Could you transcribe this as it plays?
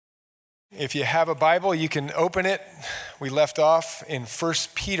If you have a Bible, you can open it. We left off in 1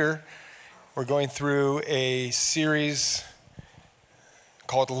 Peter. We're going through a series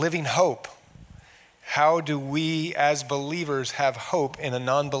called Living Hope. How do we as believers have hope in a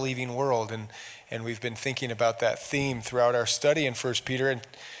non-believing world? And we've been thinking about that theme throughout our study in 1 Peter. And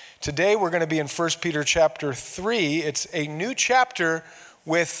today we're going to be in 1 Peter chapter 3. It's a new chapter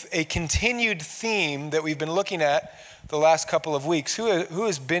with a continued theme that we've been looking at the last couple of weeks. Who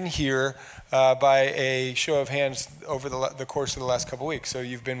has been here by a show of hands over the course of the last couple of weeks? So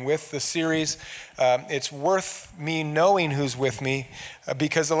you've been with the series. It's worth me knowing who's with me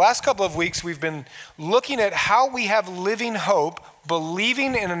because the last couple of weeks we've been looking at how we have living hope,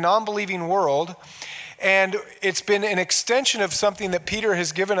 believing in a non-believing world. And it's been an extension of something that Peter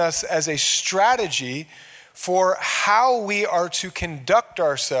has given us as a strategy for how we are to conduct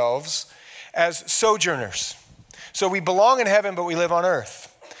ourselves as sojourners. So we belong in heaven, but we live on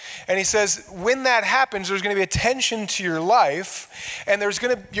earth. And he says, when that happens, there's going to be a tension to your life, and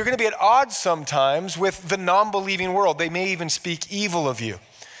you're going to be at odds sometimes with the non-believing world. They may even speak evil of you.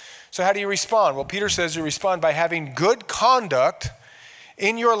 So how do you respond? Well, Peter says you respond by having good conduct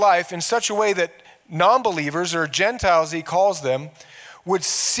in your life in such a way that non-believers, or Gentiles he calls them, would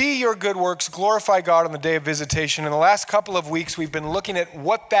see your good works, glorify God on the day of visitation. In the last couple of weeks, we've been looking at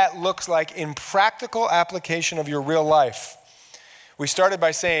what that looks like in practical application of your real life. We started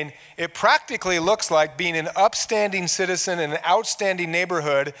by saying it practically looks like being an upstanding citizen in an outstanding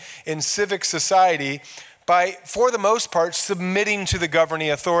neighborhood in civic society by, for the most part, submitting to the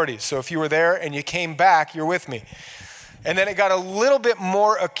governing authorities. So if you were there and you came back, you're with me. And then it got a little bit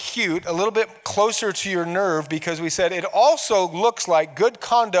more acute, a little bit closer to your nerve, because we said it also looks like good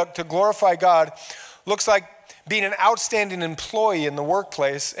conduct to glorify God, looks like being an outstanding employee in the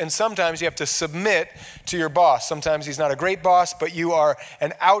workplace, and sometimes you have to submit to your boss. Sometimes he's not a great boss, but you are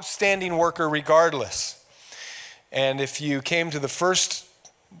an outstanding worker regardless. And if you came to the first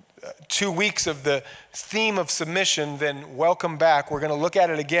 2 weeks of the theme of submission, then welcome back. We're going to look at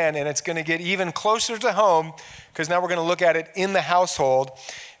it again, and it's going to get even closer to home because now we're going to look at it in the household.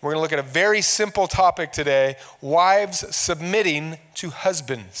 We're going to look at a very simple topic today, wives submitting to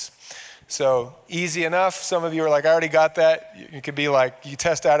husbands. So easy enough. Some of you are like, I already got that. You could be like, you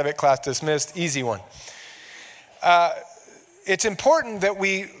test out of it, class dismissed, easy one. It's important that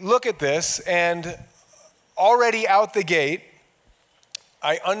we look at this, and already out the gate,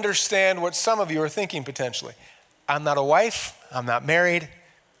 I understand what some of you are thinking potentially. I'm not a wife, I'm not married.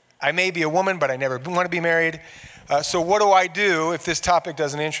 I may be a woman, but I never want to be married. So what do I do if this topic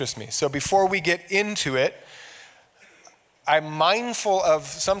doesn't interest me? So before we get into it, I'm mindful of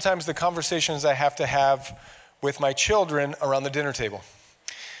sometimes the conversations I have to have with my children around the dinner table.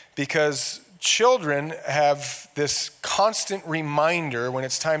 Because children have this constant reminder when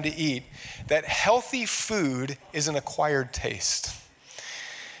it's time to eat that healthy food is an acquired taste.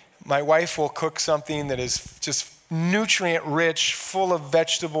 My wife will cook something that is just nutrient rich, full of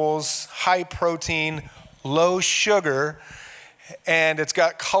vegetables, high protein, low sugar, and it's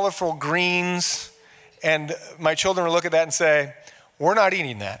got colorful greens. And my children will look at that and say, we're not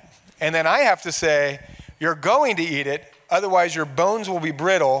eating that. And then I have to say, you're going to eat it, otherwise your bones will be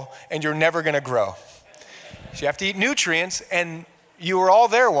brittle and you're never going to grow. So you have to eat nutrients, and you were all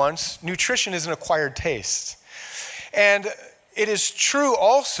there once. Nutrition is an acquired taste. And it is true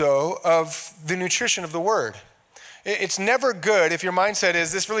also of the nutrition of the word. It's never good if your mindset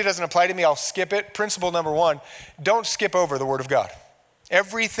is, this really doesn't apply to me, I'll skip it. Principle number one, don't skip over the word of God.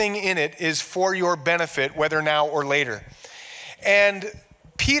 Everything in it is for your benefit, whether now or later. And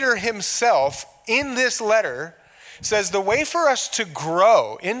Peter himself, in this letter, says the way for us to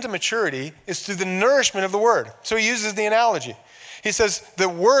grow into maturity is through the nourishment of the word. So he uses the analogy. He says the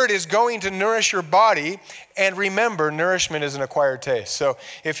word is going to nourish your body, and remember, nourishment is an acquired taste. So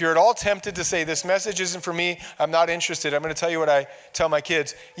if you're at all tempted to say, this message isn't for me, I'm not interested, I'm going to tell you what I tell my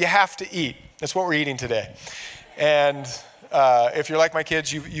kids. You have to eat. That's what we're eating today. And if you're like my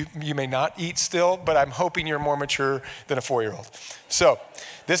kids, you may not eat still, but I'm hoping you're more mature than a 4-year-old. So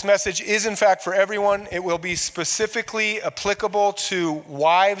this message is in fact for everyone. It will be specifically applicable to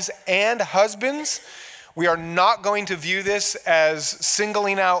wives and husbands. We are not going to view this as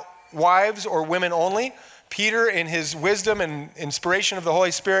singling out wives or women only. Peter, in his wisdom and inspiration of the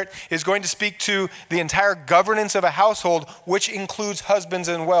Holy Spirit, is going to speak to the entire governance of a household, which includes husbands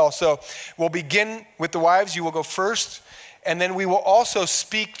as well. So we'll begin with the wives. You will go first, and then we will also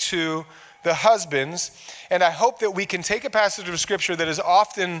speak to the husbands. And I hope that we can take a passage of scripture that is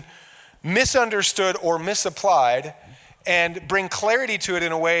often misunderstood or misapplied and bring clarity to it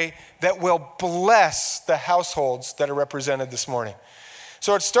in a way that will bless the households that are represented this morning.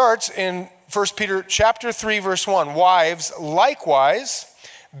 So it starts in 1 Peter chapter 3, verse 1. Wives, likewise,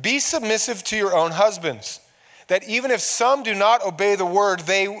 be submissive to your own husbands, that even if some do not obey the word,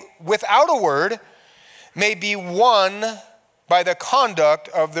 they, without a word, may be won by the conduct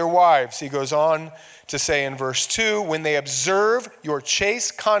of their wives. He goes on to say in verse 2, when they observe your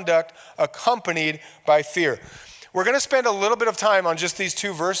chaste conduct accompanied by fear. We're going to spend a little bit of time on just these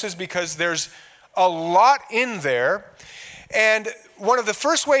two verses because there's a lot in there. And one of the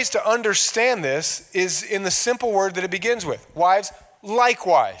first ways to understand this is in the simple word that it begins with. Wives,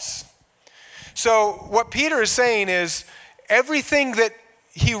 likewise. So what Peter is saying is everything that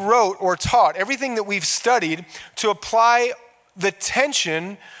he wrote or taught, everything that we've studied to apply the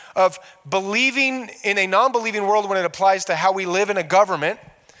tension of believing in a non-believing world when it applies to how we live in a government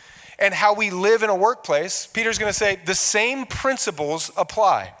and how we live in a workplace, Peter's going to say the same principles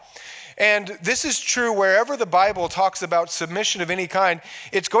apply. And this is true wherever the Bible talks about submission of any kind.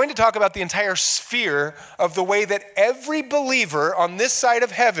 It's going to talk about the entire sphere of the way that every believer on this side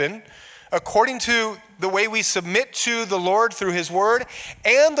of heaven, according to the way we submit to the Lord through his word,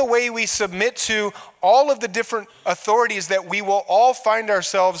 and the way we submit to all of the different authorities that we will all find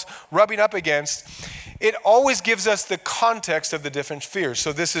ourselves rubbing up against, it always gives us the context of the different spheres.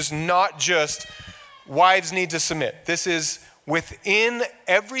 So this is not just wives need to submit. This is within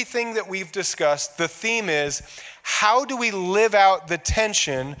everything that we've discussed. The theme is, how do we live out the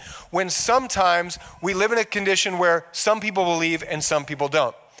tension when sometimes we live in a condition where some people believe and some people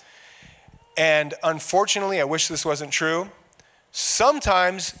don't? And unfortunately, I wish this wasn't true,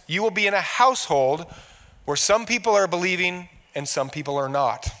 sometimes you will be in a household where some people are believing and some people are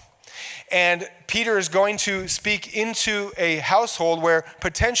not. And Peter is going to speak into a household where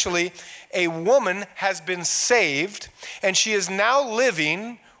potentially a woman has been saved and she is now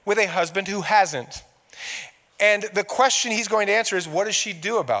living with a husband who hasn't. And the question he's going to answer is, what does she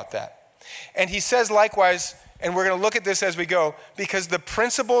do about that? And he says likewise, and we're going to look at this as we go, because the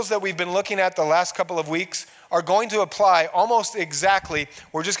principles that we've been looking at the last couple of weeks are going to apply almost exactly.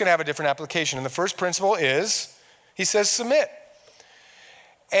 We're just going to have a different application. And the first principle is, he says, submit.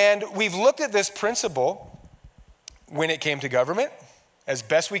 And we've looked at this principle when it came to government. As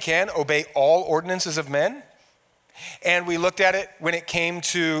best we can, obey all ordinances of men. And we looked at it when it came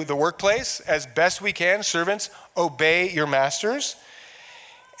to the workplace. As best we can, servants, obey your masters.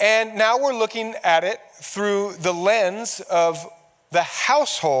 And now we're looking at it through the lens of the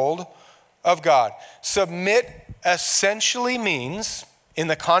household of God. Submit essentially means, in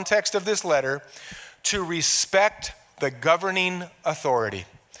the context of this letter, to respect the governing authority.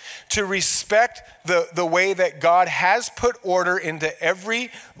 To respect the way that God has put order into every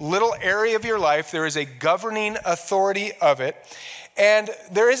little area of your life. There is a governing authority of it. And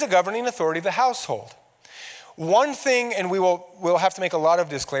there is a governing authority of the household. One thing, and we'll have to make a lot of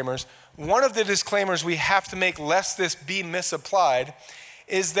disclaimers. One of the disclaimers we have to make, lest this be misapplied,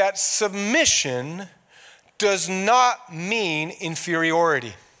 is that submission does not mean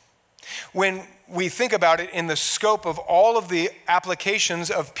inferiority. When we think about it in the scope of all of the applications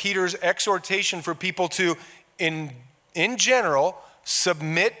of Peter's exhortation for people to, in general,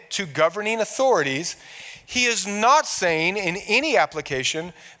 submit to governing authorities, he is not saying in any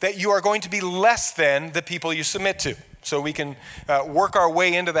application that you are going to be less than the people you submit to. So we can work our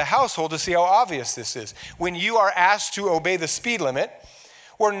way into the household to see how obvious this is. When you are asked to obey the speed limit,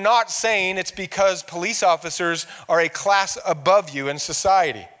 we're not saying it's because police officers are a class above you in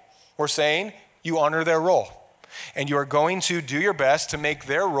society. We're saying you honor their role. And you are going to do your best to make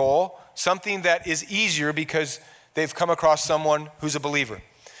their role something that is easier because they've come across someone who's a believer.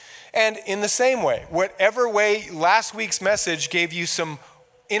 And in the same way, whatever way last week's message gave you some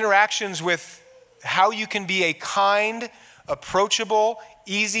interactions with how you can be a kind, approachable,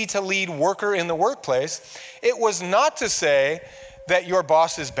 easy to lead worker in the workplace, it was not to say that your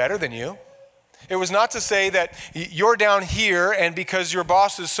boss is better than you. It was not to say that you're down here and because your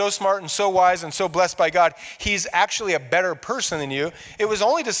boss is so smart and so wise and so blessed by God, he's actually a better person than you. It was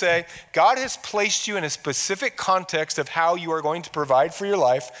only to say God has placed you in a specific context of how you are going to provide for your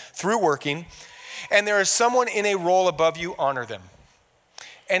life through working, and there is someone in a role above you, honor them.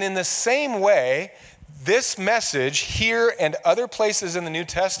 And in the same way, this message here and other places in the New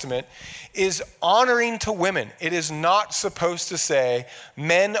Testament is honoring to women. It is not supposed to say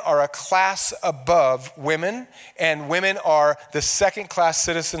men are a class above women and women are the second-class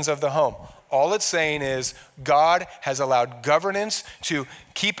citizens of the home. All it's saying is God has allowed governance to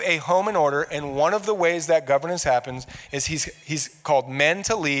keep a home in order, and one of the ways that governance happens is he's called men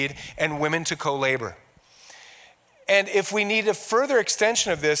to lead and women to co-labor. And if we need a further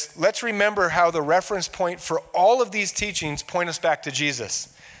extension of this, let's remember how the reference point for all of these teachings point us back to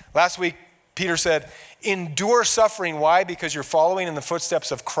Jesus. Last week, Peter said, endure suffering. Why? Because you're following in the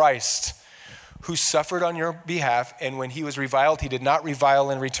footsteps of Christ, who suffered on your behalf, and when he was reviled, he did not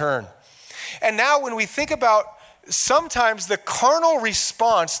revile in return. And now when we think about sometimes the carnal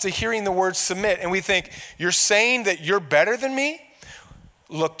response to hearing the word submit, and we think, you're saying that you're better than me?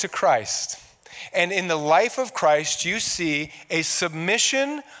 Look to Christ. And in the life of Christ, you see a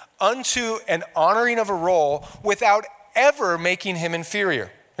submission unto an honoring of a role without ever making him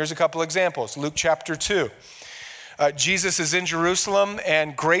inferior. Here's a couple examples. Luke chapter 2. Jesus is in Jerusalem,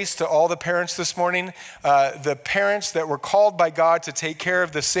 and grace to all the parents this morning. The parents that were called by God to take care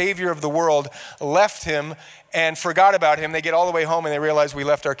of the Savior of the world left him and forgot about him. They get all the way home and they realize we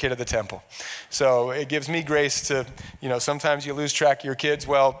left our kid at the temple. So it gives me grace to, sometimes you lose track of your kids.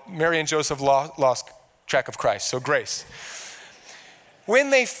 Well, Mary and Joseph lost track of Christ, so grace.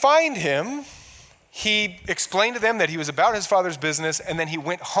 When they find him, he explained to them that he was about his father's business, and then he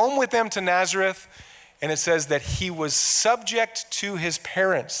went home with them to Nazareth. And it says that he was subject to his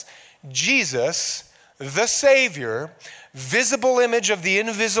parents. Jesus, the Savior, visible image of the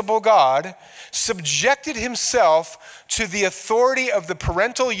invisible God, subjected himself to the authority of the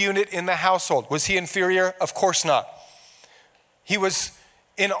parental unit in the household. Was he inferior? Of course not. He was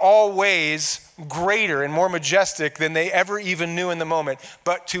in all ways greater and more majestic than they ever even knew in the moment.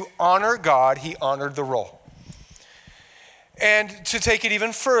 But to honor God, he honored the role. And to take it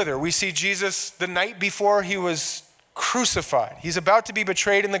even further, we see Jesus the night before he was crucified. He's about to be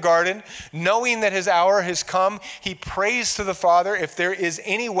betrayed in the garden. Knowing that his hour has come, he prays to the Father, if there is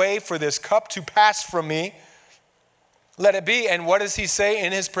any way for this cup to pass from me, let it be. And what does he say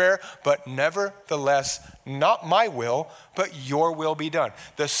in his prayer? But nevertheless, not my will, but your will be done.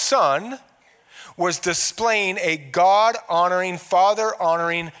 The Son was displaying a God-honoring,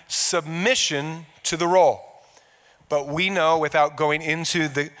 Father-honoring submission to the role. But we know, without going into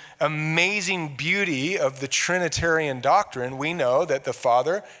the amazing beauty of the Trinitarian doctrine, we know that the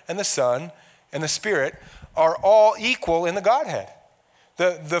Father and the Son and the Spirit are all equal in the Godhead.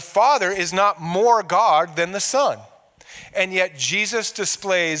 The Father is not more God than the Son. And yet Jesus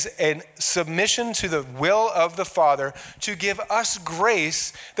displays a submission to the will of the Father to give us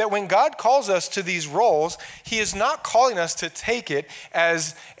grace that when God calls us to these roles, he is not calling us to take it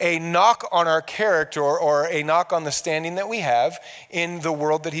as a knock on our character or a knock on the standing that we have in the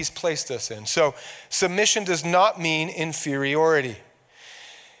world that he's placed us in. So submission does not mean inferiority.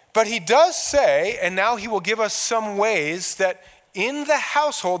 But he does say, and now he will give us some ways that in the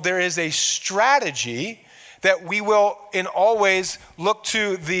household there is a strategy that we will in all ways look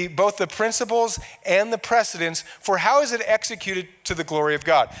to both the principles and the precedents for how is it executed to the glory of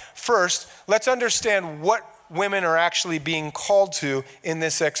God. First, let's understand what women are actually being called to in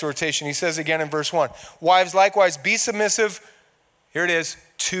this exhortation. He says again in verse 1, wives likewise be submissive, here it is,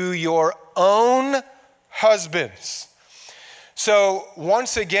 to your own husbands. So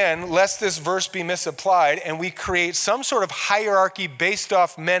once again, lest this verse be misapplied and we create some sort of hierarchy based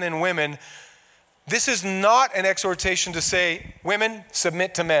off men and women, this is not an exhortation to say, women,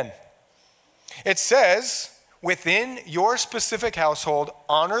 submit to men. It says, within your specific household,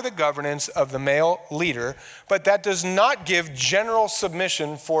 honor the governance of the male leader, but that does not give general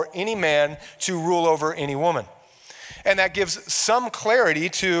submission for any man to rule over any woman. And that gives some clarity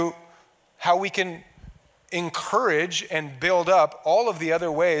to how we can encourage and build up all of the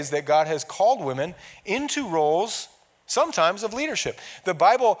other ways that God has called women into roles sometimes of leadership. The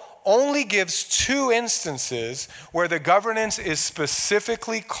Bible only gives 2 instances where the governance is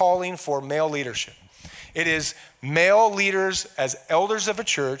specifically calling for male leadership. It is male leaders as elders of a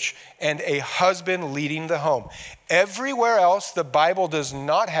church and a husband leading the home. Everywhere else, the Bible does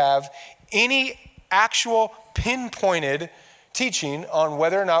not have any actual pinpointed teaching on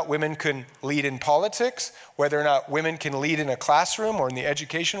whether or not women can lead in politics, whether or not women can lead in a classroom or in the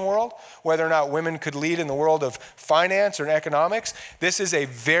education world, whether or not women could lead in the world of finance or economics. This is a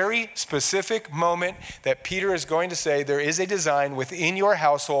very specific moment that Peter is going to say there is a design within your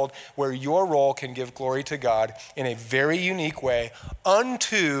household where your role can give glory to God in a very unique way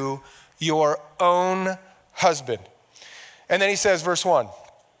unto your own husband. And then he says, verse 1,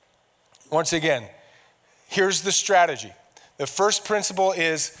 once again, here's the strategy. The first principle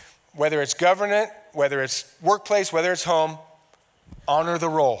is whether it's government, whether it's workplace, whether it's home, honor the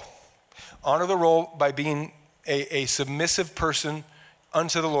role. Honor the role by being a submissive person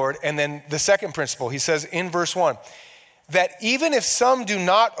unto the Lord. And then the second principle, he says in verse 1, that even if some do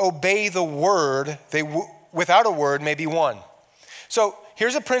not obey the word, they without a word may be won. So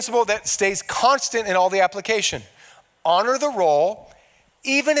here's a principle that stays constant in all the application. honor the role,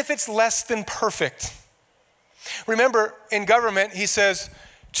 even if it's less than perfect. Remember, in government, he says,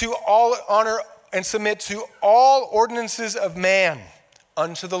 to all honor and submit to all ordinances of man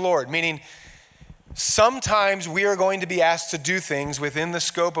unto the Lord, meaning sometimes we are going to be asked to do things within the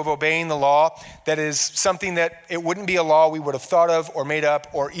scope of obeying the law that is something that it wouldn't be a law we would have thought of or made up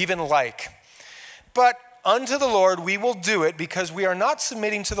or even like. But unto the Lord we will do it because we are not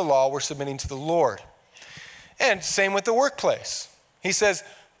submitting to the law, we're submitting to the Lord. And same with the workplace. He says,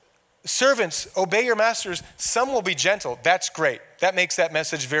 servants, obey your masters. Some will be gentle. That's great. That makes that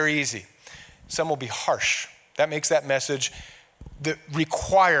message very easy. Some will be harsh. That makes that message that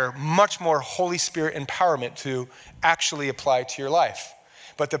require much more Holy Spirit empowerment to actually apply to your life.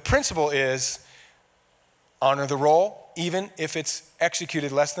 But the principle is honor the role, even if it's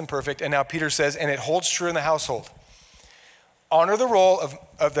executed less than perfect. And now Peter says, and it holds true in the household. Honor the role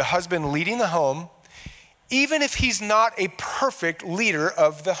of the husband leading the home, even if he's not a perfect leader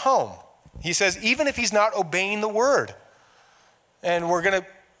of the home. He says, even if he's not obeying the word. And we're going to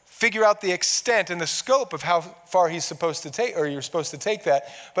figure out the extent and the scope of how far he's supposed to take, or you're supposed to take that.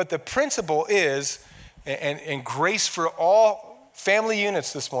 But the principle is, and grace for all family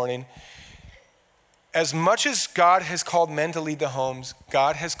units this morning, as much as God has called men to lead the homes,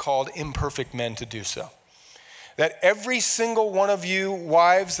 God has called imperfect men to do so. That every single one of you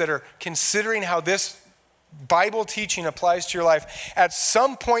wives that are considering how this Bible teaching applies to your life, at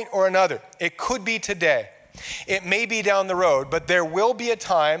some point or another, it could be today, it may be down the road, but there will be a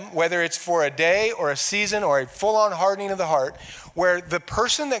time, whether it's for a day or a season or a full-on hardening of the heart, where the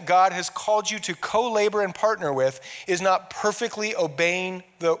person that God has called you to co-labor and partner with is not perfectly obeying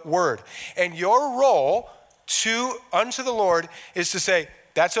the word. And your role unto the Lord is to say,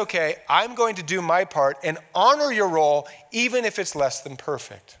 that's okay, I'm going to do my part and honor your role even if it's less than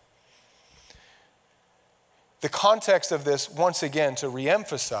perfect. The context of this, once again, to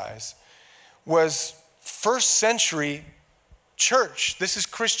reemphasize, was first century church. This is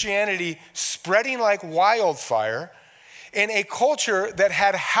Christianity spreading like wildfire in a culture that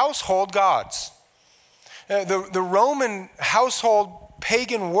had household gods. The Roman household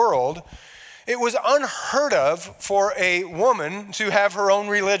pagan world, it was unheard of for a woman to have her own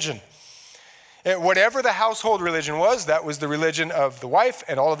religion. Whatever the household religion was, that was the religion of the wife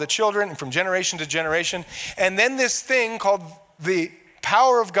and all of the children, and from generation to generation. And then this thing called the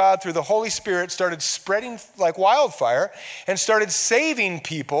power of God through the Holy Spirit started spreading like wildfire and started saving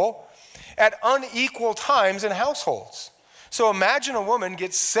people at unequal times in households. So imagine a woman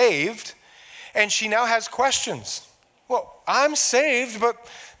gets saved and she now has questions. Well, I'm saved, but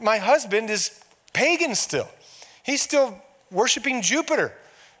my husband is pagan still. He's still worshiping Jupiter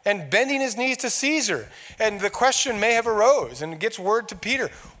and bending his knees to Caesar. And the question may have arose and gets word to Peter,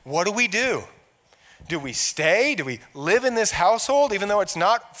 what do we do? Do we stay? Do we live in this household even though it's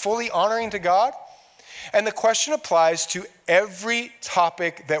not fully honoring to God? And the question applies to every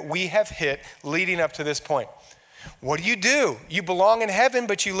topic that we have hit leading up to this point. What do? You belong in heaven,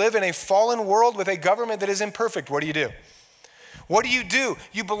 but you live in a fallen world with a government that is imperfect. What do you do? What do?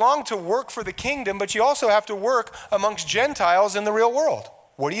 You belong to work for the kingdom, but you also have to work amongst Gentiles in the real world.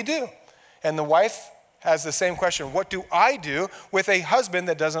 What do you do? And the wife has the same question. What do I do with a husband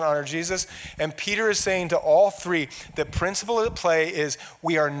that doesn't honor Jesus? And Peter is saying to all three, the principle at play is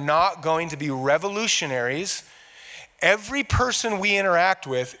we are not going to be revolutionaries. Every person we interact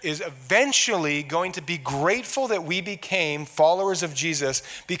with is eventually going to be grateful that we became followers of Jesus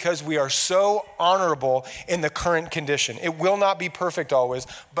because we are so honorable in the current condition. It will not be perfect always,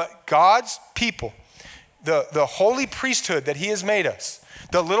 but God's people, the holy priesthood that he has made us,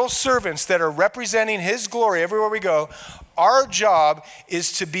 the little servants that are representing his glory everywhere we go, our job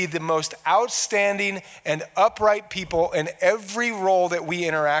is to be the most outstanding and upright people in every role that we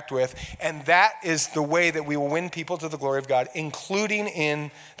interact with. And that is the way that we will win people to the glory of God, including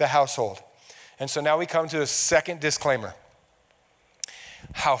in the household. And so now we come to a second disclaimer.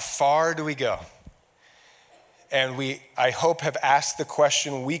 How far do we go? And we, I hope, have asked the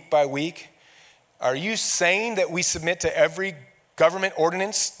question week by week. Are you saying that we submit to every government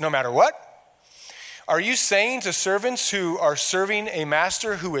ordinance no matter what? Are you saying to servants who are serving a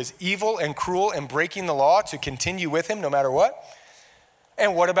master who is evil and cruel and breaking the law to continue with him no matter what?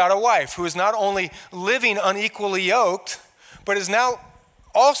 And what about a wife who is not only living unequally yoked, but is now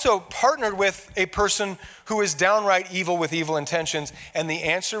also partnered with a person who is downright evil with evil intentions? And the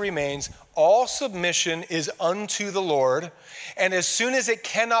answer remains, all submission is unto the Lord. And as soon as it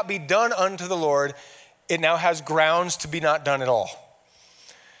cannot be done unto the Lord, it now has grounds to be not done at all.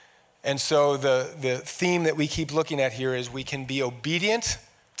 And so the theme that we keep looking at here is we can be obedient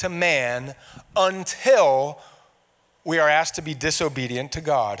to man until we are asked to be disobedient to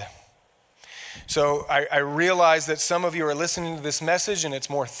God. So I realize that some of you are listening to this message and it's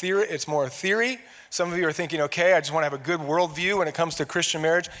more theory. Some of you are thinking, okay, I just want to have a good worldview when it comes to Christian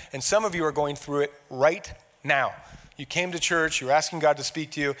marriage. And some of you are going through it right now. You came to church, you're asking God to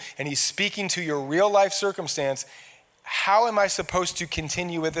speak to you, and he's speaking to your real life circumstance. How am I supposed to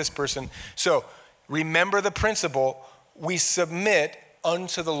continue with this person? So remember the principle, we submit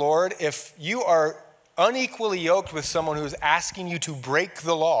unto the Lord. If you are unequally yoked with someone who is asking you to break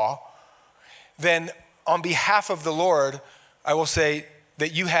the law, then on behalf of the Lord, I will say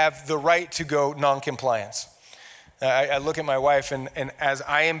that you have the right to go non-compliance. I look at my wife, and as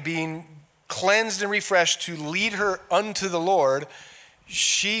I am being cleansed and refreshed to lead her unto the Lord,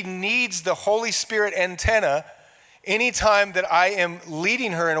 she needs the Holy Spirit antenna anytime that I am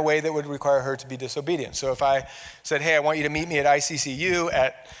leading her in a way that would require her to be disobedient. So if I said, hey, I want you to meet me at ICCU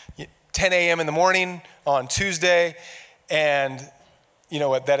at 10 a.m. in the morning on Tuesday, and you know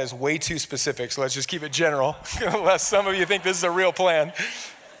what, that is way too specific, so let's just keep it general, lest some of you think this is a real plan.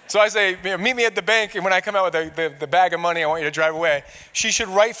 So I say, meet me at the bank, and when I come out with the bag of money, I want you to drive away. She should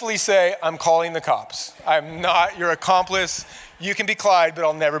rightfully say, I'm calling the cops. I'm not your accomplice. You can be Clyde, but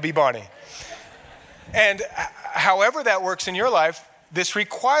I'll never be Bonnie. And however that works in your life, this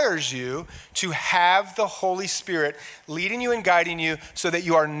requires you to have the Holy Spirit leading you and guiding you so that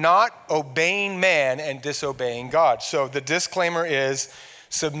you are not obeying man and disobeying God. So the disclaimer is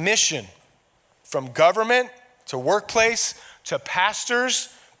submission from government to workplace to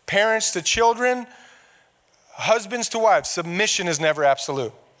pastors, parents to children, husbands to wives. Submission is never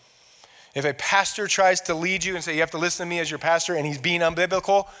absolute. If a pastor tries to lead you and say, you have to listen to me as your pastor, and he's being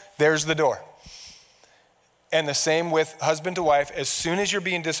unbiblical, there's the door. And the same with husband to wife. As soon as you're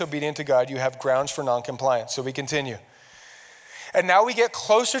being disobedient to God, you have grounds for non-compliance. So we continue. And now we get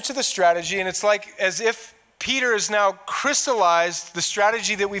closer to the strategy, and it's like as if Peter has now crystallized the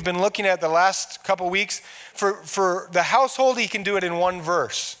strategy that we've been looking at the last couple weeks. For the household, he can do it in one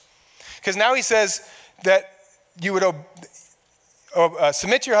verse. Because now he says that you would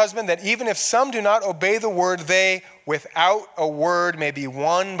submit to your husband, that even if some do not obey the word, they without a word may be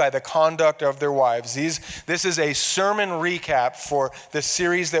won by the conduct of their wives. This is a sermon recap for the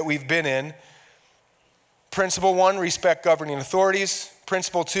series that we've been in. Principle 1, respect governing authorities.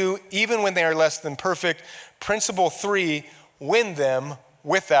 Principle 2, even when they are less than perfect. Principle 3, win them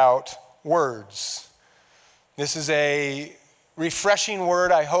without words. This is a refreshing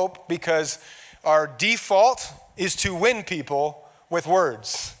word, I hope, because our default is to win people with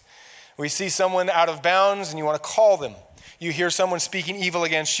words. We see someone out of bounds and you want to call them. You hear someone speaking evil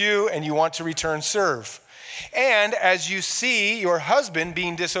against you and you want to return serve. And as you see your husband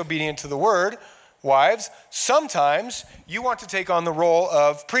being disobedient to the word, wives, sometimes you want to take on the role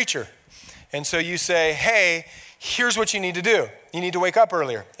of preacher. And so you say, hey, here's what you need to do. You need to wake up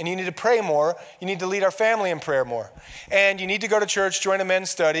earlier, and you need to pray more. You need to lead our family in prayer more. And you need to go to church, join a men's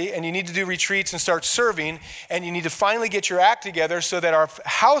study, and you need to do retreats and start serving, and you need to finally get your act together so that our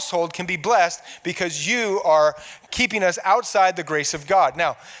household can be blessed because you are keeping us outside the grace of God.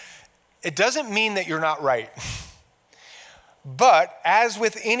 Now, it doesn't mean that you're not right. But as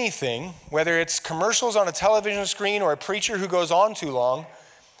with anything, whether it's commercials on a television screen or a preacher who goes on too long,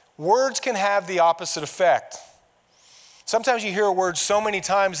 words can have the opposite effect. Sometimes you hear a word so many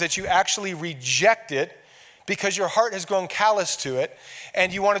times that you actually reject it because your heart has grown callous to it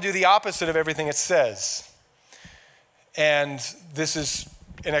and you want to do the opposite of everything it says. And this is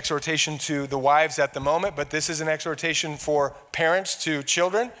an exhortation to the wives at the moment, but this is an exhortation for parents to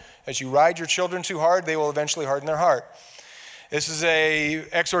children. As you ride your children too hard, they will eventually harden their heart. This is an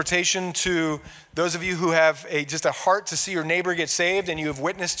exhortation to those of you who have just a heart to see your neighbor get saved and you have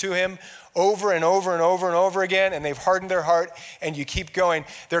witnessed to him over and over and over and over again and they've hardened their heart and you keep going.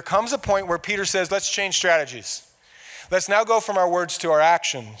 There comes a point where Peter says, let's change strategies. Let's now go from our words to our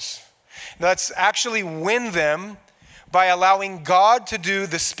actions. Let's actually win them by allowing God to do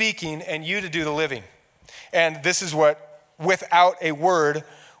the speaking and you to do the living. And this is what without a word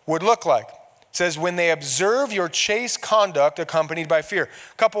would look like. It says, when they observe your chaste conduct accompanied by fear.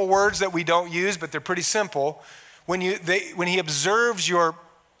 A couple words that we don't use, but they're pretty simple. When he observes your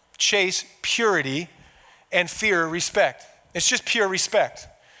chaste purity and fear, respect. It's just pure respect.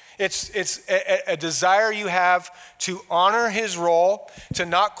 It's a desire you have to honor his role, to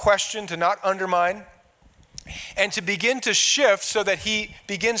not question, to not undermine, and to begin to shift so that he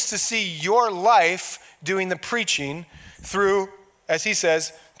begins to see your life doing the preaching through, as he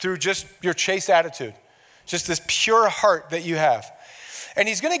says, through just your chaste attitude, just this pure heart that you have. And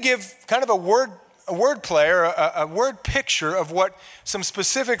he's going to give kind of a word play or a word picture of what some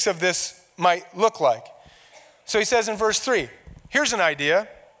specifics of this might look like. So he says in verse 3, here's an idea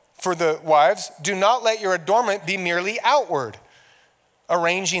for the wives. Do not let your adornment be merely outward,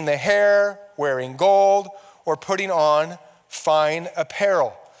 arranging the hair, wearing gold, or putting on fine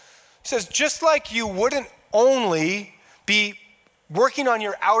apparel. He says, just like you wouldn't only be working on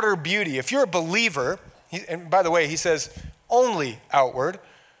your outer beauty. If you're a believer, and by the way, he says only outward,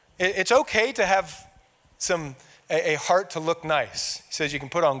 it's okay to have a heart to look nice. He says you can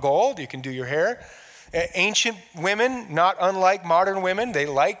put on gold, you can do your hair. Ancient women, not unlike modern women, they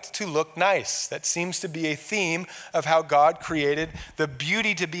liked to look nice. That seems to be a theme of how God created the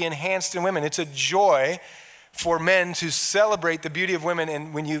beauty to be enhanced in women. It's a joy for men to celebrate the beauty of women,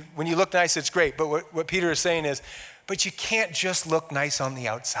 and when you look nice, it's great. But what Peter is saying is, but you can't just look nice on the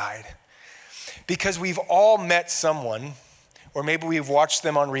outside. Because we've all met someone, or maybe we've watched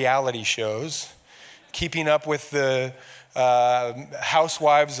them on reality shows, keeping up with the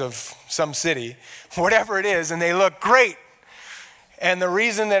housewives of some city, whatever it is, and they look great. And the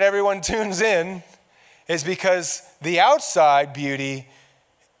reason that everyone tunes in is because the outside beauty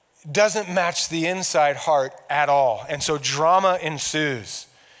doesn't match the inside heart at all. And so drama ensues.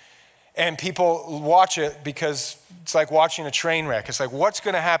 And people watch it because it's like watching a train wreck. It's like, what's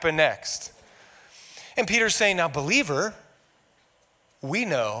going to happen next? And Peter's saying, now, believer, we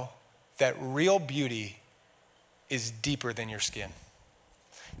know that real beauty is deeper than your skin.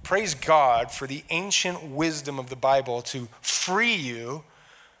 Praise God for the ancient wisdom of the Bible to free you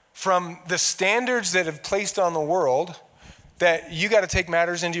from the standards that have placed on the world, that you got to take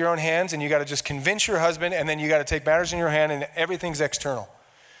matters into your own hands and you got to just convince your husband, and then you got to take matters in your hand and everything's external.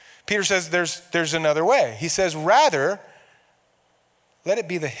 Peter says there's another way. He says, rather, let it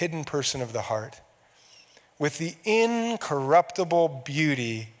be the hidden person of the heart with the incorruptible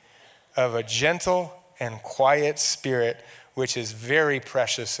beauty of a gentle and quiet spirit, which is very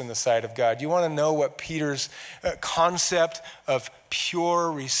precious in the sight of God. You want to know what Peter's concept of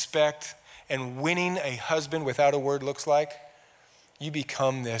pure respect and winning a husband without a word looks like? You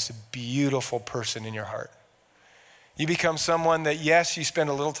become this beautiful person in your heart. You become someone that, yes, you spend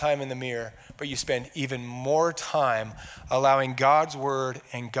a little time in the mirror, but you spend even more time allowing God's word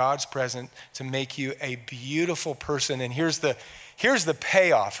and God's presence to make you a beautiful person. And here's the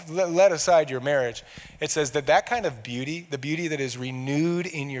payoff. Let aside your marriage. It says that kind of beauty, the beauty that is renewed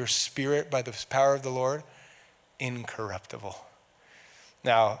in your spirit by the power of the Lord, incorruptible.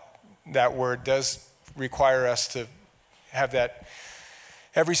 Now, that word does require us to have that.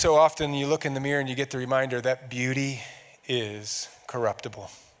 Every so often you look in the mirror and you get the reminder that beauty is corruptible.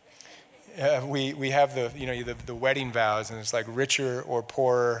 We have the wedding vows, and it's like richer or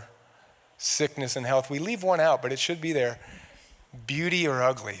poorer, sickness and health. We leave one out, but it should be there. Beauty or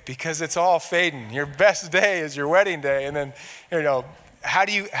ugly, because it's all fading. Your best day is your wedding day, and then how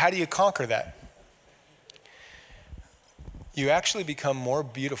do you conquer that? You actually become more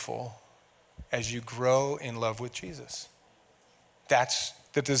beautiful as you grow in love with Jesus. That's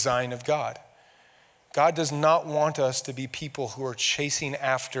the design of God. God does not want us to be people who are chasing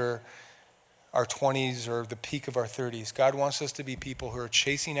after our 20s or the peak of our 30s. God wants us to be people who are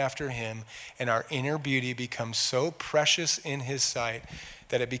chasing after him, and our inner beauty becomes so precious in his sight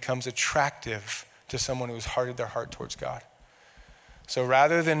that it becomes attractive to someone who has hardened their heart towards God. So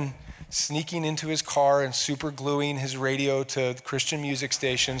rather than sneaking into his car and super gluing his radio to the Christian music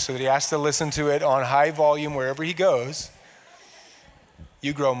station so that he has to listen to it on high volume wherever he goes,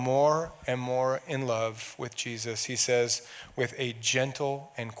 you grow more and more in love with Jesus. He says, with a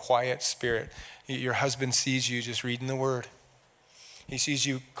gentle and quiet spirit. Your husband sees you just reading the word. He sees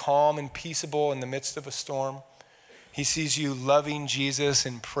you calm and peaceable in the midst of a storm. He sees you loving Jesus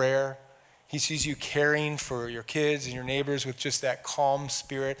in prayer. He sees you caring for your kids and your neighbors with just that calm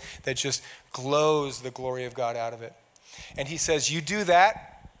spirit that just glows the glory of God out of it. And he says, you do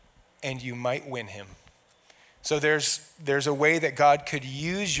that and you might win him. So there's a way that God could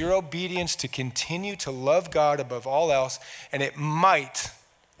use your obedience to continue to love God above all else, and it might,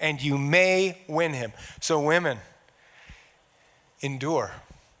 and you may win him. So women, endure.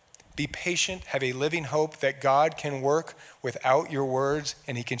 Be patient, have a living hope that God can work without your words,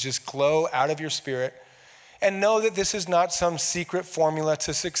 and he can just glow out of your spirit. And know that this is not some secret formula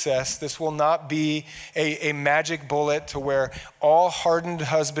to success. This will not be a magic bullet to where all hardened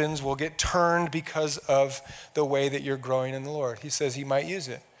husbands will get turned because of the way that you're growing in the Lord. He says he might use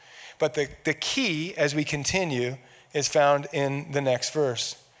it. But the key, as we continue, is found in the next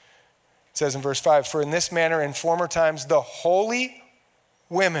verse. It says in verse 5, for in this manner in former times the holy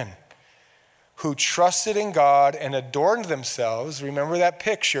women who trusted in God and adorned themselves, remember that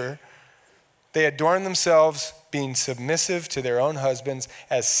picture, They adorn themselves being submissive to their own husbands,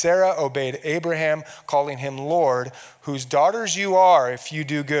 as Sarah obeyed Abraham, calling him Lord, whose daughters you are if you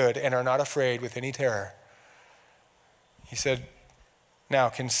do good and are not afraid with any terror. He said, now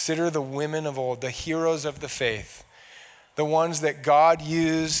consider the women of old, the heroes of the faith, the ones that God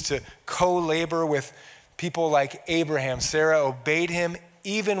used to co-labor with people like Abraham. Sarah obeyed him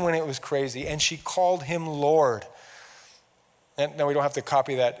even when it was crazy, and she called him Lord. And now we don't have to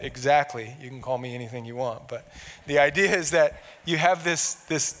copy that exactly. You can call me anything you want. But the idea is that you have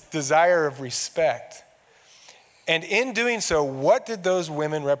this desire of respect. And in doing so, what did those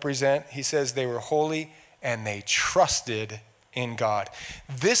women represent? He says they were holy and they trusted in God.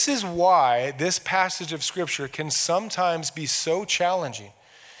 This is why this passage of Scripture can sometimes be so challenging.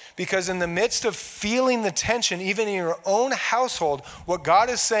 Because in the midst of feeling the tension, even in your own household, what God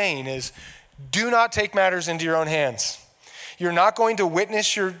is saying is, do not take matters into your own hands. You're not going to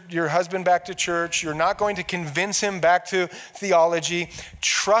witness your husband back to church. You're not going to convince him back to theology.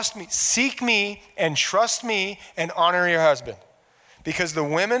 Trust me, seek me and trust me and honor your husband. Because the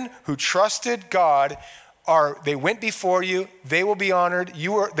women who trusted God, they went before you, they will be honored,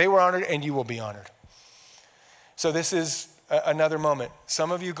 they were honored, and you will be honored. So this is another moment.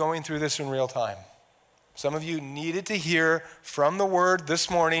 Some of you going through this in real time. Some of you needed to hear from the word this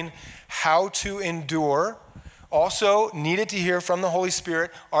morning how to endure. Also needed to hear from the Holy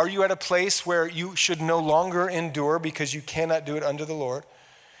Spirit, are you at a place where you should no longer endure because you cannot do it under the Lord?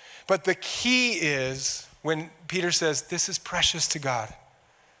 But the key is when Peter says, this is precious to God.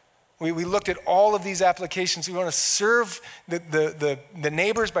 We looked at all of these applications. We want to serve the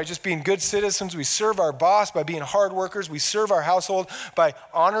neighbors by just being good citizens. We serve our boss by being hard workers. We serve our household by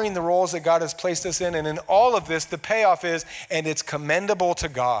honoring the roles that God has placed us in. And in all of this, the payoff is, and it's commendable to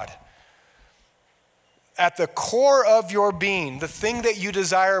God. At the core of your being, the thing that you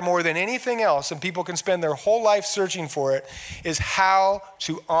desire more than anything else, and people can spend their whole life searching for it, is how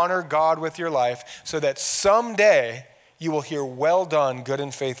to honor God with your life so that someday you will hear, well done, good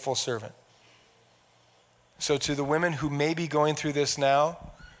and faithful servant. So to the women who may be going through this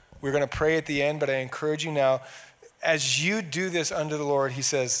now, we're going to pray at the end, but I encourage you now, as you do this under the Lord, he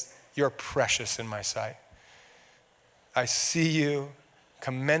says, you're precious in my sight. I see you,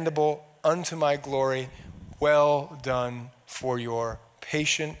 commendable unto my glory, well done for your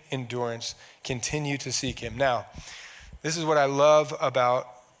patient endurance. Continue to seek him. Now, this is what I love about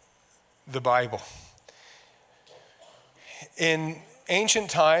the Bible. In ancient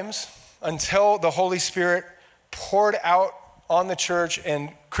times, until the Holy Spirit poured out on the church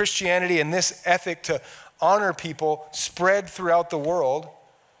and Christianity and this ethic to honor people spread throughout the world,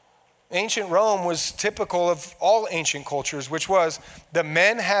 ancient Rome was typical of all ancient cultures, which was the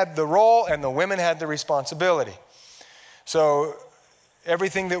men had the role and the women had the responsibility. So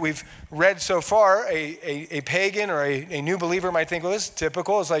everything that we've read so far, a pagan or a new believer might think, well, this is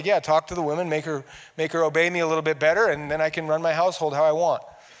typical. It's like, yeah, talk to the women, make her obey me a little bit better, and then I can run my household how I want.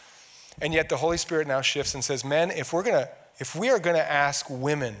 And yet the Holy Spirit now shifts and says, men, if we are going to ask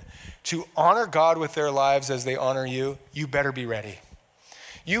women to honor God with their lives as they honor you, you better be ready.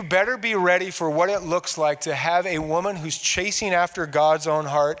 You better be ready for what it looks like to have a woman who's chasing after God's own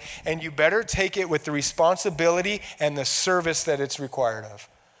heart, and you better take it with the responsibility and the service that it's required of.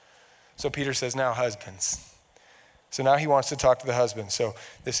 So Peter says, now husbands. So now he wants to talk to the husbands. So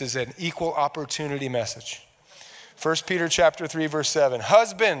this is an equal opportunity message. 1 Peter chapter 3, verse 7.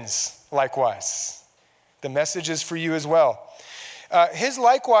 Husbands, likewise. The message is for you as well. His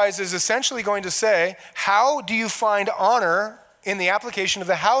likewise is essentially going to say, how do you find honor in the application of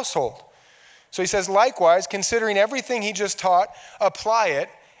the household? So he says, likewise, considering everything he just taught, apply it.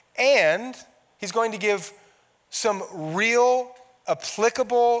 And he's going to give some real,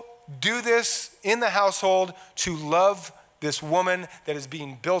 applicable, do this in the household to love this woman that is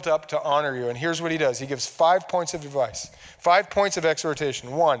being built up to honor you. And here's what he does. He gives 5 points of advice, 5 points of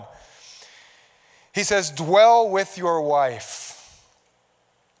exhortation. 1, he says, dwell with your wife.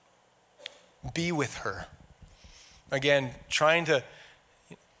 Be with her. Again, trying to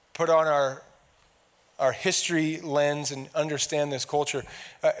put on our history lens and understand this culture.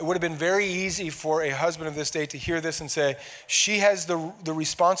 It would have been very easy for a husband of this day to hear this and say, she has the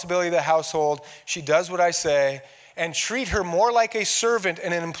responsibility of the household, she does what I say, and treat her more like a servant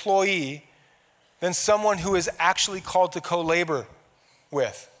and an employee than someone who is actually called to co-labor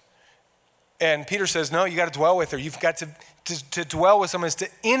with. And Peter says, no, you got to dwell with her. You've got to dwell with someone is to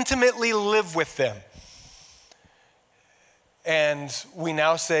intimately live with them. And we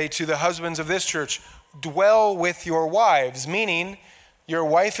now say to the husbands of this church, dwell with your wives, meaning your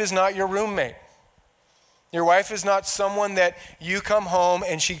wife is not your roommate. Your wife is not someone that you come home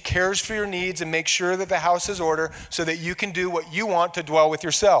and she cares for your needs and makes sure that the house is order so that you can do what you want to dwell with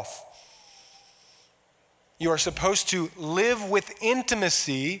yourself. You are supposed to live with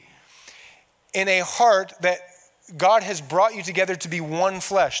intimacy in a heart that God has brought you together to be one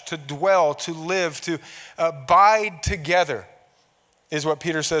flesh, to dwell, to live, to abide together, is what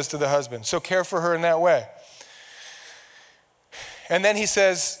Peter says to the husband. So care for her in that way. And then he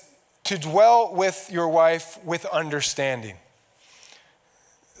says, to dwell with your wife with understanding.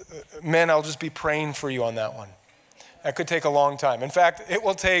 Men, I'll just be praying for you on that one. That could take a long time. In fact, it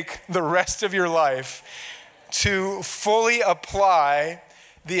will take the rest of your life to fully apply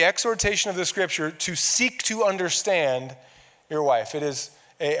the exhortation of the scripture to seek to understand your wife. It is,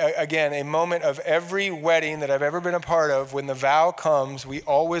 again, a moment of every wedding that I've ever been a part of. When the vow comes, we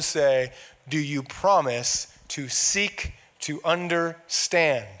always say, do you promise to seek to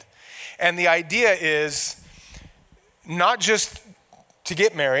understand? And the idea is not just to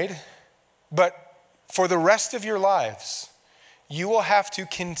get married, but for the rest of your lives, you will have to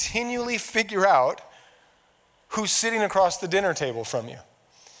continually figure out who's sitting across the dinner table from you.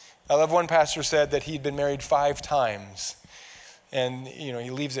 I love one pastor said that he'd been married 5 times. And,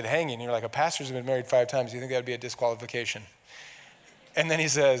 he leaves it hanging. You're like, a pastor's been married 5 times. Do you think that would be a disqualification? And then he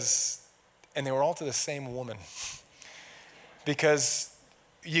says, and they were all to the same woman. Because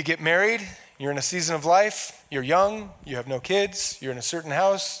you get married, you're in a season of life, you're young, you have no kids, you're in a certain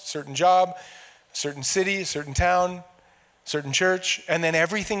house, certain job, a certain city, a certain town, certain church, and then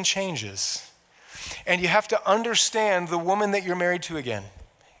everything changes. And you have to understand the woman that you're married to again,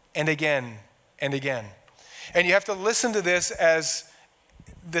 and again, and again. And you have to listen to this as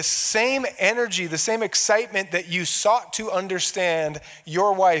the same energy, the same excitement that you sought to understand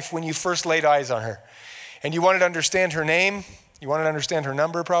your wife when you first laid eyes on her. And you wanted to understand her name. You wanted to understand her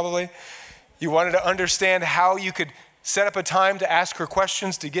number, probably. You wanted to understand how you could set up a time to ask her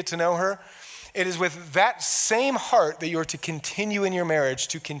questions, to get to know her. It is with that same heart that you are to continue in your marriage,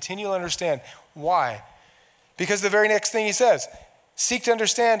 to continue to understand. Why? Because the very next thing he says, seek to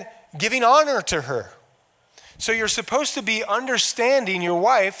understand, giving honor to her. So you're supposed to be understanding your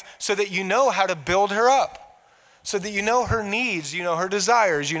wife so that you know how to build her up. So that you know her needs, you know her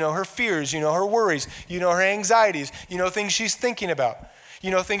desires, you know her fears, you know her worries, you know her anxieties, you know things she's thinking about,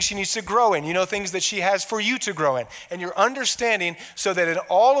 you know things she needs to grow in, you know things that she has for you to grow in. And you're understanding so that in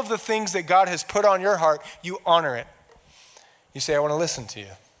all of the things that God has put on your heart, you honor it. You say, I want to listen to you,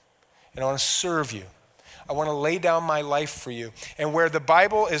 and I want to serve you. I want to lay down my life for you. And where the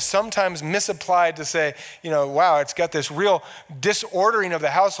Bible is sometimes misapplied to say, wow, it's got this real disordering of the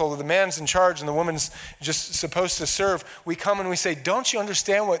household, the man's in charge and the woman's just supposed to serve, we come and we say, don't you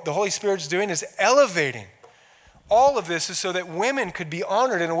understand what the Holy Spirit's doing is elevating? All of this is so that women could be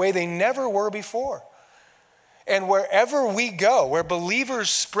honored in a way they never were before. And wherever we go, where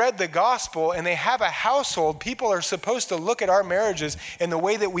believers spread the gospel and they have a household, people are supposed to look at our marriages in the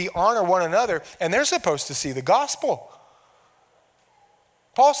way that we honor one another, and they're supposed to see the gospel.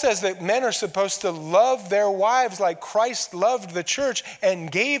 Paul says that men are supposed to love their wives like Christ loved the church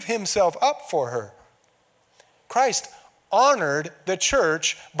and gave himself up for her. Christ honored the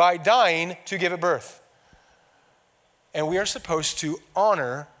church by dying to give it birth. And we are supposed to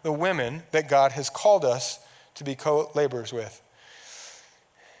honor the women that God has called us to be co-laborers with.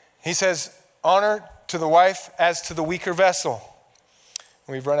 He says, honor to the wife as to the weaker vessel.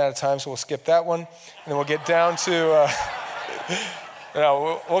 We've run out of time, so we'll skip that one. And then we'll get down to,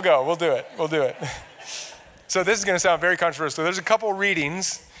 we'll go, we'll do it. So this is going to sound very controversial. There's a couple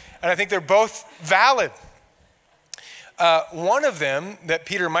readings, and I think they're both valid. One of them that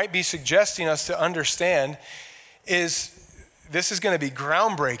Peter might be suggesting us to understand is, this is going to be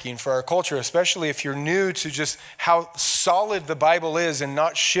groundbreaking for our culture, especially if you're new to just how solid the Bible is and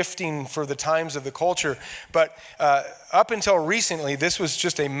not shifting for the times of the culture. But up until recently, this was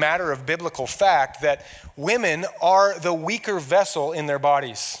just a matter of biblical fact that women are the weaker vessel in their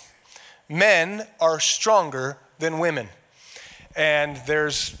bodies. Men are stronger than women. And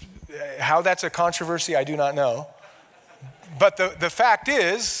how that's a controversy, I do not know. But the fact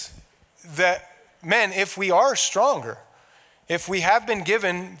is that men, if we are stronger, if we have been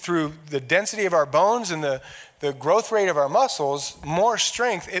given through the density of our bones and the growth rate of our muscles more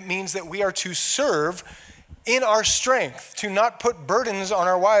strength, it means that we are to serve in our strength, to not put burdens on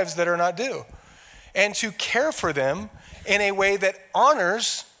our wives that are not due, and to care for them in a way that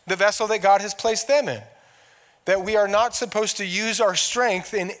honors the vessel that God has placed them in. That we are not supposed to use our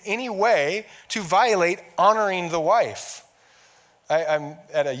strength in any way to violate honoring the wife. I'm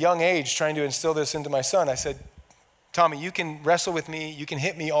at a young age trying to instill this into my son. I said, Tommy, you can wrestle with me, you can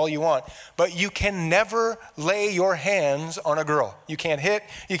hit me all you want, but you can never lay your hands on a girl. You can't hit,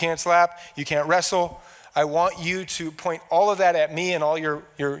 you can't slap, you can't wrestle. I want you to point all of that at me and all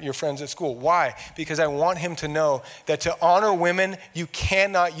your friends at school. Why? Because I want him to know that to honor women, you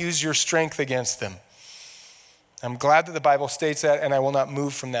cannot use your strength against them. I'm glad that the Bible states that, and I will not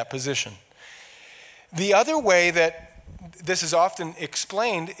move from that position. The other way that this is often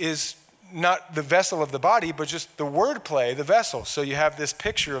explained is not the vessel of the body, but just the wordplay, the vessel. So you have this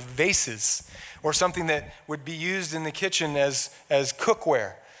picture of vases or something that would be used in the kitchen as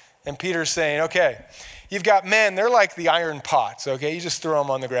cookware. And Peter's saying, okay, you've got men, they're like the iron pots, okay? You just throw them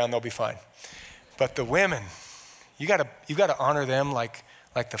on the ground, they'll be fine. But the women, you gotta honor them like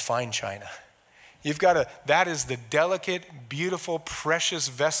the fine china. That is the delicate, beautiful, precious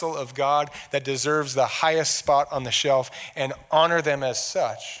vessel of God that deserves the highest spot on the shelf, and honor them as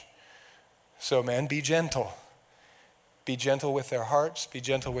such. So men, be gentle. Be gentle with their hearts, be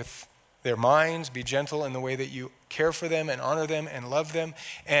gentle with their minds, be gentle in the way that you care for them and honor them and love them,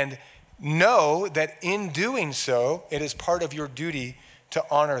 and know that in doing so, it is part of your duty to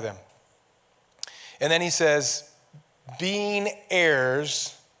honor them. And then he says, being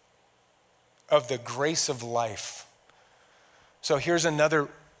heirs of the grace of life. So here's another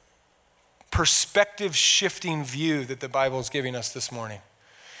perspective shifting view that the Bible is giving us this morning.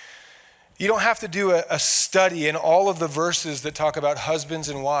 You don't have to do a study in all of the verses that talk about husbands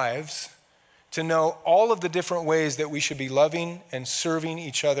and wives to know all of the different ways that we should be loving and serving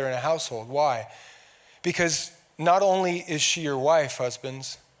each other in a household. Why? Because not only is she your wife,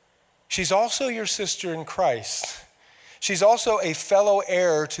 husbands, she's also your sister in Christ. She's also a fellow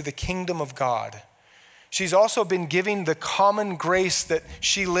heir to the kingdom of God. She's also been given the common grace that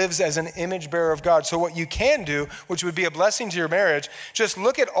she lives as an image bearer of God. So what you can do, which would be a blessing to your marriage, just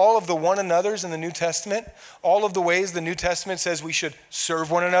look at all of the one another's in the New Testament, all of the ways the New Testament says we should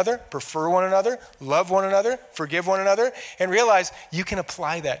serve one another, prefer one another, love one another, forgive one another, and realize you can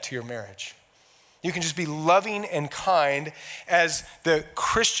apply that to your marriage. You can just be loving and kind as the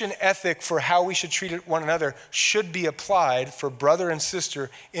Christian ethic for how we should treat one another should be applied for brother and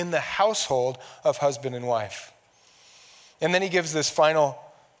sister in the household of husband and wife. And then he gives this final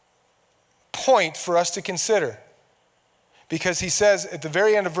point for us to consider, because he says at the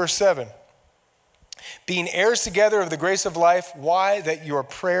very end of verse 7, being heirs together of the grace of life, why? That your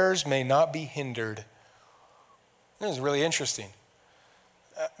prayers may not be hindered. This is really interesting.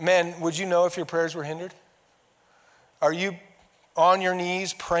 Men, would you know if your prayers were hindered? Are you on your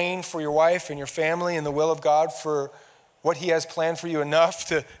knees praying for your wife and your family and the will of God for what he has planned for you enough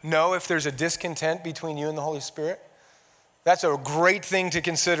to know if there's a discontent between you and the Holy Spirit? That's a great thing to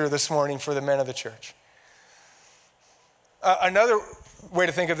consider this morning for the men of the church. Another way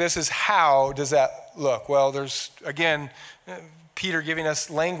to think of this is, how does that look? Well, there's, again, Peter giving us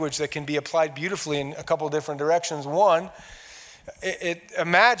language that can be applied beautifully in a couple of different directions. One,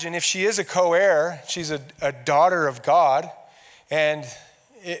 imagine if she is a co-heir, she's a daughter of God, and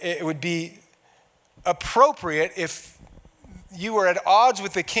it would be appropriate if you were at odds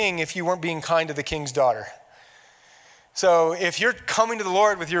with the king if you weren't being kind to the king's daughter. So if you're coming to the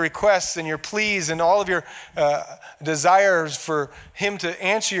Lord with your requests and your pleas and all of your desires for him to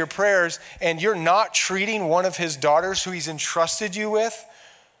answer your prayers, and you're not treating one of his daughters who he's entrusted you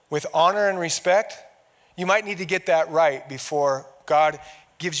with honor and respect, you might need to get that right before God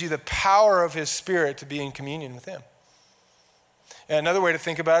gives you the power of his Spirit to be in communion with him. And another way to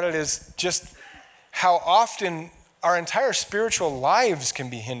think about it is just how often our entire spiritual lives can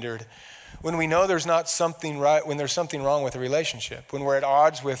be hindered when we know there's not something right, when there's something wrong with a relationship, when we're at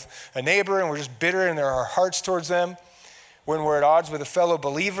odds with a neighbor and we're just bitter and there are hearts towards them, when we're at odds with a fellow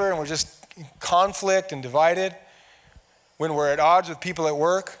believer and we're just conflict and divided, when we're at odds with people at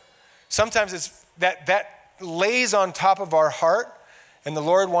work. Sometimes it's that lays on top of our heart, and the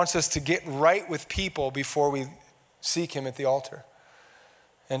Lord wants us to get right with people before we seek him at the altar.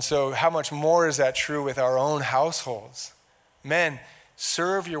 And so how much more is that true with our own households? Men,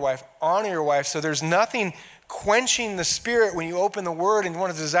 serve your wife, honor your wife, so there's nothing quenching the spirit when you open the word and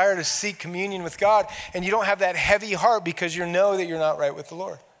want to desire to seek communion with God, and you don't have that heavy heart because you know that you're not right with the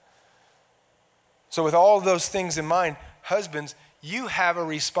Lord. So with all of those things in mind, husbands, you have a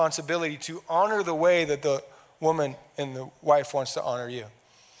responsibility to honor the way that the woman and the wife wants to honor you.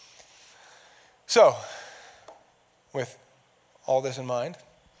 So, with all this in mind,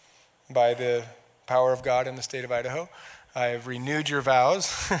 by the power of God in the state of Idaho, I have renewed your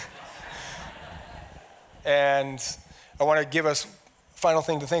vows. And I want to give us a final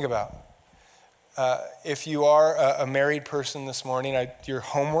thing to think about. If you are a married person this morning, your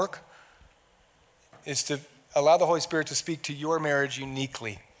homework is to allow the Holy Spirit to speak to your marriage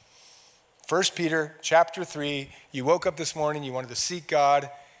uniquely. 1 Peter chapter 3, you woke up this morning, you wanted to seek God,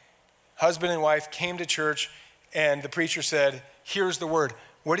 husband and wife came to church, and the preacher said, here's the word.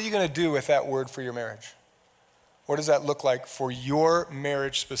 What are you going to do with that word for your marriage? What does that look like for your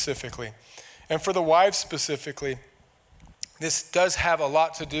marriage specifically? And for the wives specifically, this does have a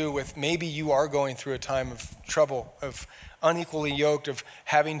lot to do with maybe you are going through a time of trouble, of unequally yoked, of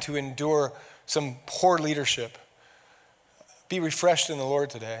having to endure some poor leadership. Be refreshed in the Lord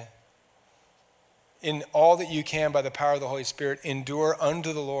today. In all that you can by the power of the Holy Spirit, endure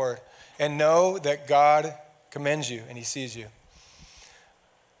unto the Lord and know that God commends you and he sees you.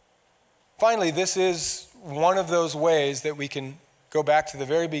 Finally, this is one of those ways that we can go back to the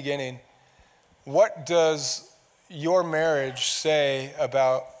very beginning. What does your marriage say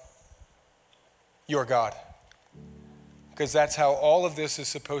about your God? Because that's how all of this is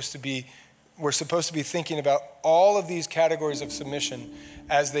supposed to be. We're supposed to be thinking about all of these categories of submission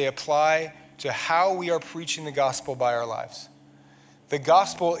as they apply to how we are preaching the gospel by our lives. The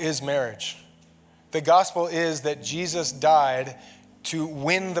gospel is marriage. The gospel is that Jesus died to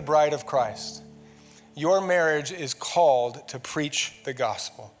win the bride of Christ. Your marriage is called to preach the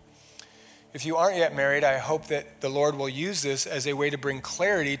gospel. If you aren't yet married, I hope that the Lord will use this as a way to bring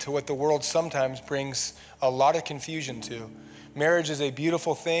clarity to what the world sometimes brings a lot of confusion to. Marriage is a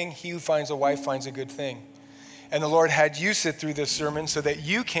beautiful thing. He who finds a wife finds a good thing. And the Lord had you sit through this sermon so that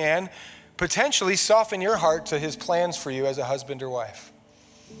you can potentially soften your heart to his plans for you as a husband or wife.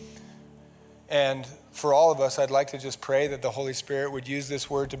 And for all of us, I'd like to just pray that the Holy Spirit would use this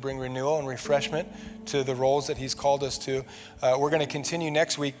word to bring renewal and refreshment to the roles that he's called us to. We're going to continue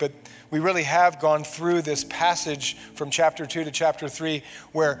next week, but we really have gone through this passage from chapter 2 to chapter 3,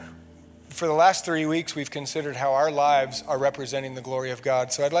 where for the last 3 weeks, we've considered how our lives are representing the glory of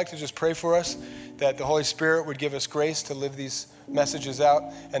God. So I'd like to just pray for us that the Holy Spirit would give us grace to live these messages out,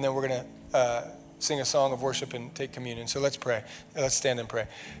 and then we're going to sing a song of worship and take communion. So let's pray. Let's stand and pray.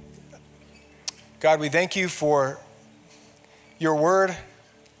 God, we thank you for your word.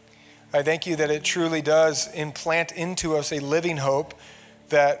 I thank you that it truly does implant into us a living hope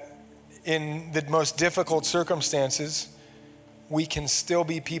that in the most difficult circumstances, we can still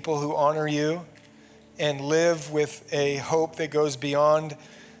be people who honor you and live with a hope that goes beyond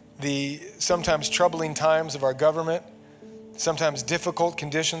the sometimes troubling times of our government, sometimes difficult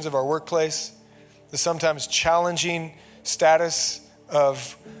conditions of our workplace, the sometimes challenging status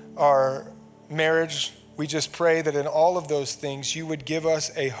of our marriage. We just pray that in all of those things, you would give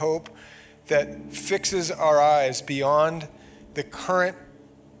us a hope that fixes our eyes beyond the current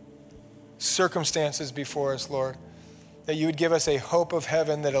circumstances before us, Lord. That you would give us a hope of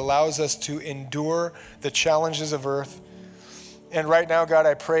heaven that allows us to endure the challenges of earth. And right now, God,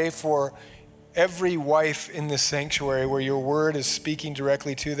 I pray for every wife in this sanctuary where your word is speaking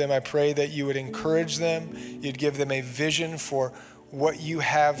directly to them. I pray that you would encourage them. You'd give them a vision for what you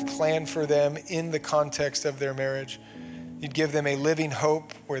have planned for them in the context of their marriage. You'd give them a living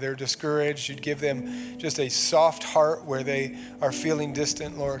hope where they're discouraged. You'd give them just a soft heart where they are feeling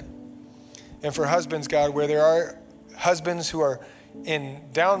distant, Lord. And for husbands, God, where there are husbands who are in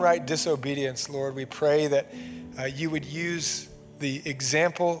downright disobedience, Lord, we pray that you would use the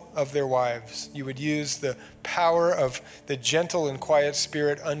example of their wives. You would use the power of the gentle and quiet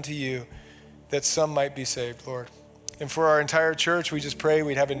spirit unto you, that some might be saved, Lord. And for our entire church, we just pray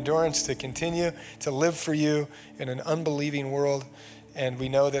we'd have endurance to continue to live for you in an unbelieving world. And we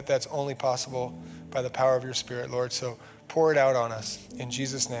know that that's only possible by the power of your Spirit, Lord. So pour it out on us. In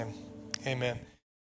Jesus' name, amen.